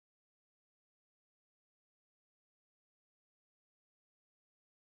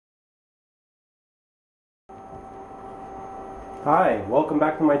Hi, welcome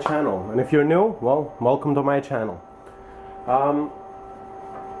back to my channel, and if you're new, well, welcome to my channel. On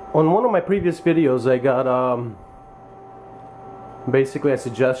one of my previous videos I got basically a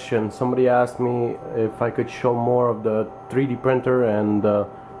suggestion. Somebody asked me if I could show more of the 3D printer and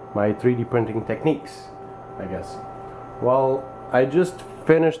my 3D printing techniques, I guess. Well, I just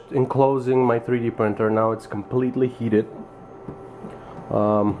finished enclosing my 3D printer. Now it's completely heated.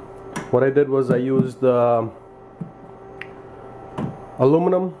 What I did was I used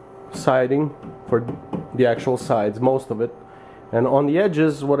aluminum siding for the actual sides, most of it, and on the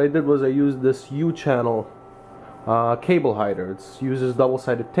edges what I did was I used this U-channel cable hider. It uses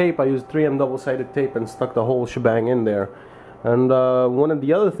double-sided tape. I used 3M double-sided tape and stuck the whole shebang in there. And one of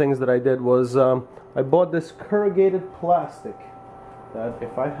the other things that I did was I bought this corrugated plastic that,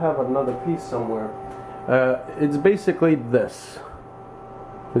 if I have another piece somewhere, it's basically this.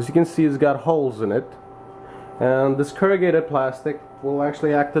 As you can see, it's got holes in it, and this corrugated plastic will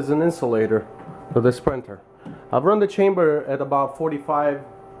actually act as an insulator for this printer. I've run the chamber at about 45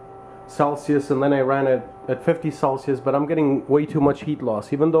 Celsius and then I ran it at 50 Celsius, but I'm getting way too much heat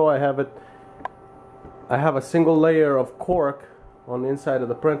loss. Even though I have a single layer of cork on the inside of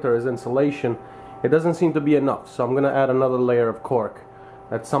the printer as insulation, it doesn't seem to be enough, so I'm gonna add another layer of cork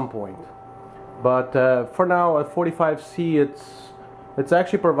at some point. But for now, at 45C, it's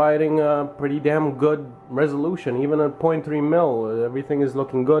actually providing a pretty damn good resolution. Even at 0.3 mil, everything is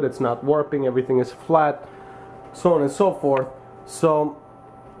looking good. It's not warping, everything is flat, so on and so forth. So,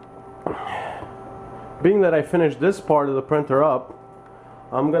 being that I finished this part of the printer up,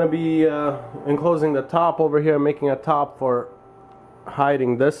 I'm gonna be enclosing the top over here, making a top for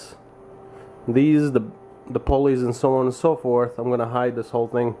hiding this, the pulleys and so on and so forth. I'm gonna hide this whole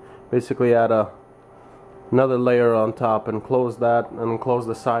thing, basically add another layer on top and close that, and close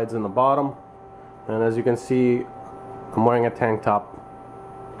the sides and the bottom. And as you can see, I'm wearing a tank top,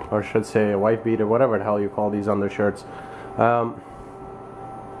 or I should say a white beater, whatever the hell you call these undershirts,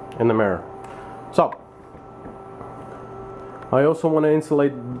 in the mirror. So I also want to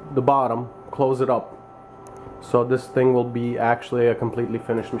insulate the bottom, close it up, so this thing will be actually a completely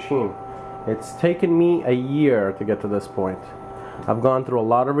finished machine. It's taken me a year to get to this point. I've gone through a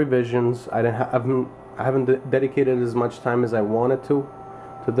lot of revisions. I haven't dedicated as much time as I wanted to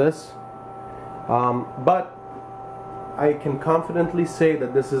this, but I can confidently say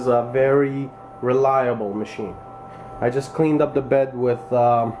that this is a very reliable machine. I just cleaned up the bed with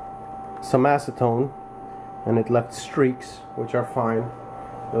some acetone, and it left streaks, which are fine.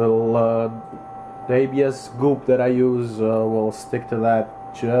 The ABS goop that I use will stick to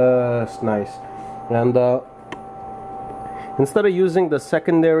that just nice. And instead of using the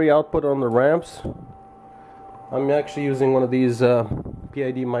secondary output on the ramps, I'm actually using one of these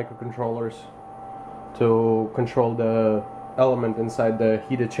PID microcontrollers to control the element inside the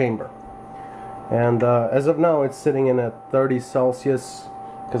heated chamber. And as of now, it's sitting in at 30 Celsius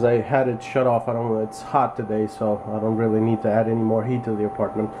because I had it shut off. I don't know, it's hot today, so I don't really need to add any more heat to the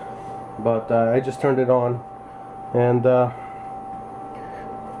apartment. But I just turned it on, and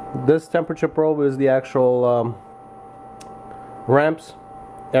this temperature probe is the actual ramps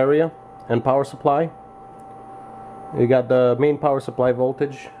area and power supply. You got the main power supply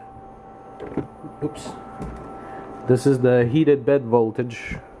voltage. Oops. This is the heated bed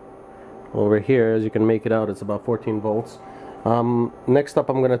voltage over here. As you can make it out, it's about 14 volts. Next up,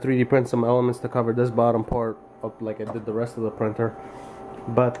 I'm going to 3D print some elements to cover this bottom part up like I did the rest of the printer.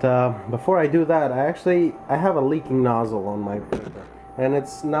 But before I do that, I have a leaking nozzle on my printer. And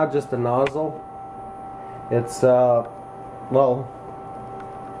it's not just a nozzle. It's, well,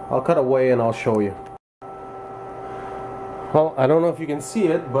 I'll cut away and I'll show you. Well, I don't know if you can see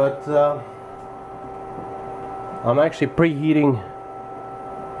it, but I'm actually preheating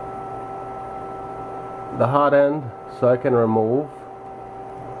the hot end so I can remove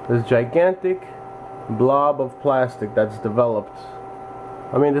this gigantic blob of plastic that's developed.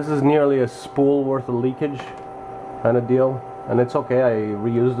 I mean, this is nearly a spool worth of leakage kind of deal, and it's okay, I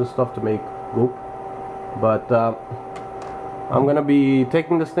reuse this stuff to make goop. But I'm gonna be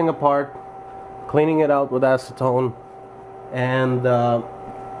taking this thing apart, cleaning it out with acetone, and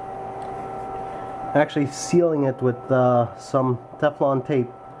actually sealing it with some Teflon tape.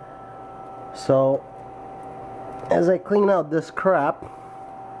 So as I clean out this crap,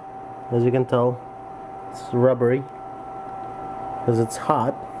 as you can tell, it's rubbery because it's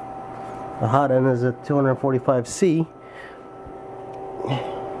hot. The hot end is at 245C.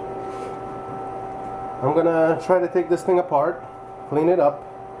 I'm gonna try to take this thing apart, clean it up,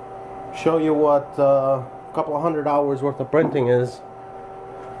 show you what a couple of 100 hours worth of printing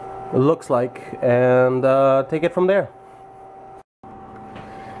looks like, and take it from there.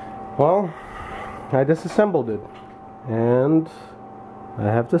 Well, I disassembled it, and I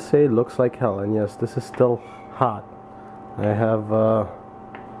have to say it looks like hell. And yes, this is still hot. I have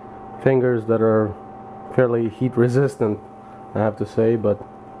fingers that are fairly heat resistant, I have to say, but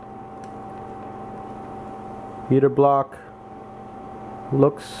heater block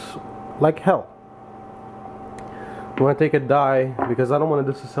looks like hell. I'm going to take a die, because I don't want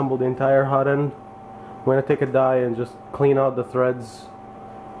to disassemble the entire hot end. I'm going to take a die and just clean out the threads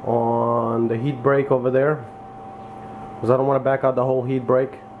on the heat break over there, because I don't want to back out the whole heat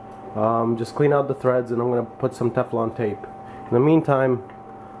break. Just clean out the threads, and I'm going to put some Teflon tape. In the meantime,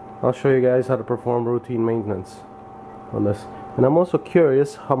 I'll show you guys how to perform routine maintenance on this. And I'm also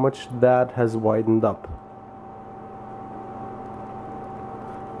curious how much that has widened up,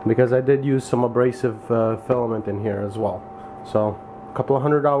 because I did use some abrasive filament in here as well. So a couple of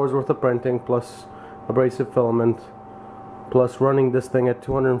 $100 worth of printing, plus abrasive filament, plus running this thing at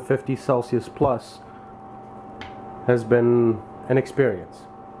 250 Celsius plus has been an experience.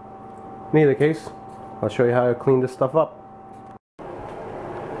 In either case, I'll show you how I clean this stuff up.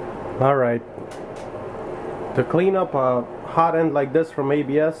 Alright, to clean up a hot end like this from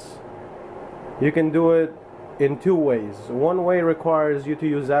ABS, you can do it in two ways. One way requires you to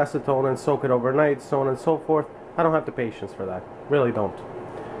use acetone and soak it overnight, so on and so forth. I don't have the patience for that, really don't.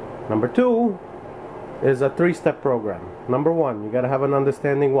 Number two is a three-step program. Number one, you gotta have an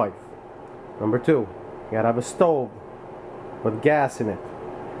understanding wife. Number two, you gotta have a stove with gas in it.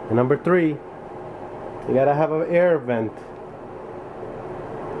 And number three, you gotta have an air vent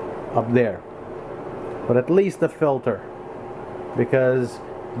up there, but at least a filter, because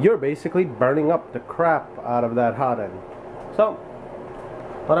you're basically burning up the crap out of that hot end. So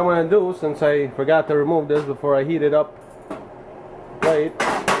what I'm going to do, since I forgot to remove this before I heat it up, wait,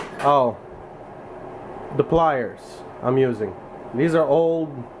 oh, the pliers I'm using, these are old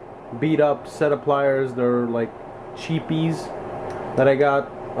beat up set of pliers. They're like cheapies that I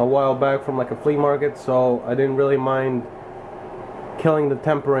got a while back from like a flea market, so I didn't really mind killing the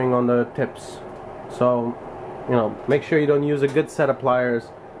tempering on the tips. So, you know, make sure you don't use a good set of pliers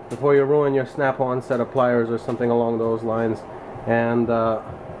before you ruin your Snap-on set of pliers or something along those lines, and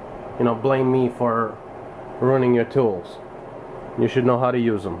you know, blame me for ruining your tools. You should know how to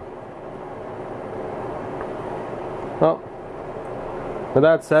use them. Well, with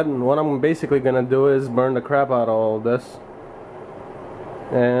that said, what I'm basically gonna do is burn the crap out of all of this,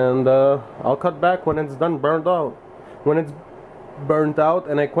 and I'll cut back when it's done burned out. When it's burnt out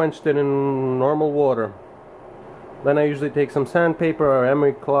and I quenched it in normal water, then I usually take some sandpaper or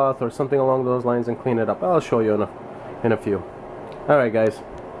emery cloth or something along those lines and clean it up. I'll show you in a few. Alright guys,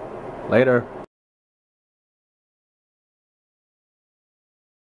 later.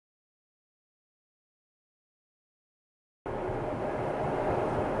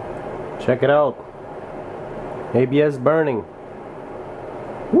 Check it out. ABS burning.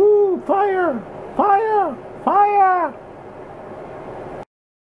 Woo! Fire! Fire! Fire!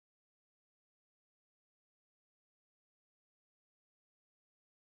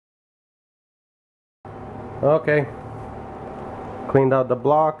 Okay, cleaned out the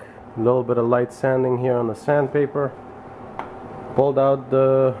block, a little bit of light sanding here on the sandpaper, pulled out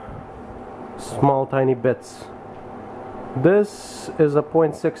the small tiny bits. This is a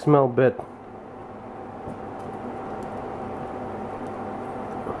 0.6 mil bit.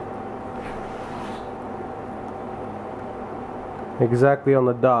 Exactly on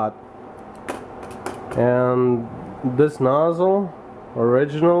the dot. And this nozzle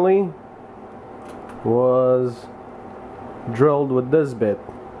originally was drilled with this bit,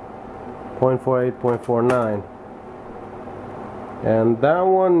 0.48, 0.49, and that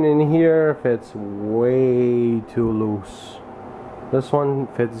one in here fits way too loose. This one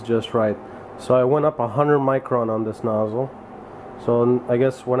fits just right, so I went up 100 micron on this nozzle. So I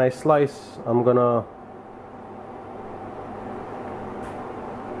guess when I slice, I'm gonna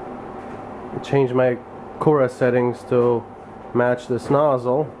change my Cura settings to match this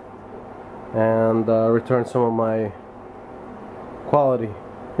nozzle and return some of my quality.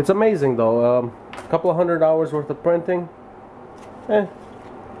 It's amazing though. A couple of $100 worth of printing.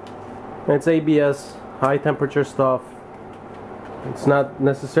 It's ABS, high temperature stuff. It's not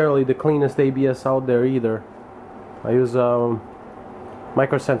necessarily the cleanest ABS out there either. I use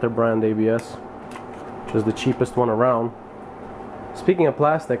Micro Center brand ABS, which is the cheapest one around. Speaking of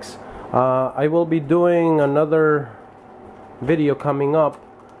plastics, I will be doing another video coming up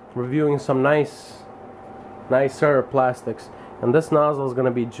reviewing some nicer plastics, and this nozzle is going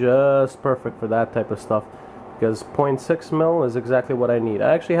to be just perfect for that type of stuff, because 0.6 mil is exactly what I need.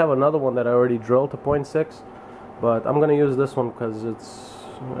 I actually have another one that I already drilled to 0.6, but I'm going to use this one because it's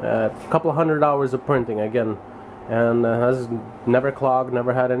a couple of $100 of printing again, and has never clogged,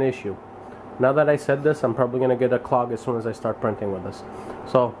 never had an issue. Now that I said this, I'm probably gonna get a clog as soon as I start printing with this.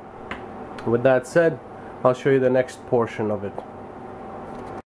 So with that said, I'll show you the next portion of it.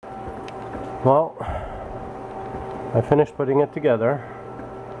 Well, I finished putting it together.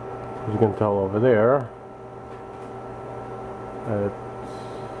 As you can tell over there,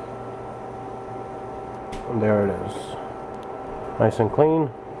 there it is, nice and clean.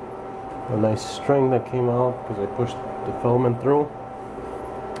 A nice string that came out because I pushed the filament through,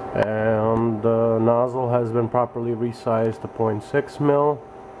 and the nozzle has been properly resized to 0.6 mil,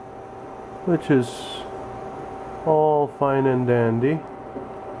 which is all fine and dandy.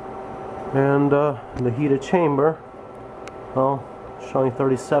 And the heated chamber, well, showing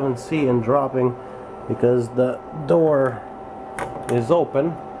 37C and dropping because the door is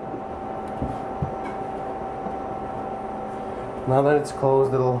open. Now that it's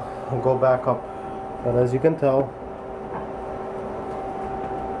closed, it'll go back up, but as you can tell,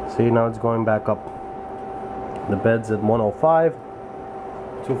 see, now it's going back up. The bed's at 105,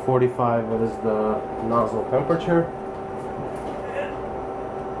 245 is the nozzle temperature.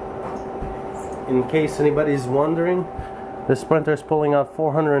 In case anybody's wondering, this printer is pulling out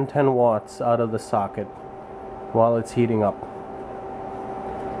 410 watts out of the socket while it's heating up.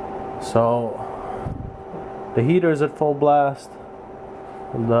 So the heater is at full blast,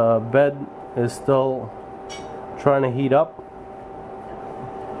 the bed is still trying to heat up,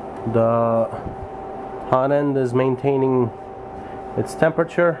 the hot end is maintaining its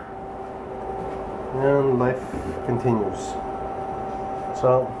temperature, and life continues.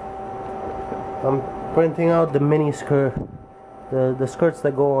 So I'm printing out the mini skirt, the skirts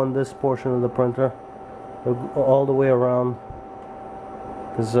that go on this portion of the printer, all the way around,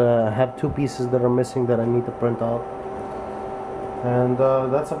 because I have two pieces that are missing that I need to print out. And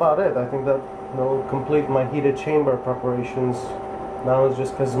that's about it. I think that will complete my heated chamber preparations. Now it's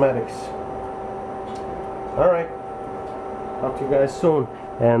just cosmetics. Alright, talk to you guys soon,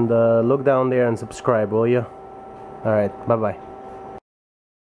 and look down there and subscribe, will you? Alright, bye bye.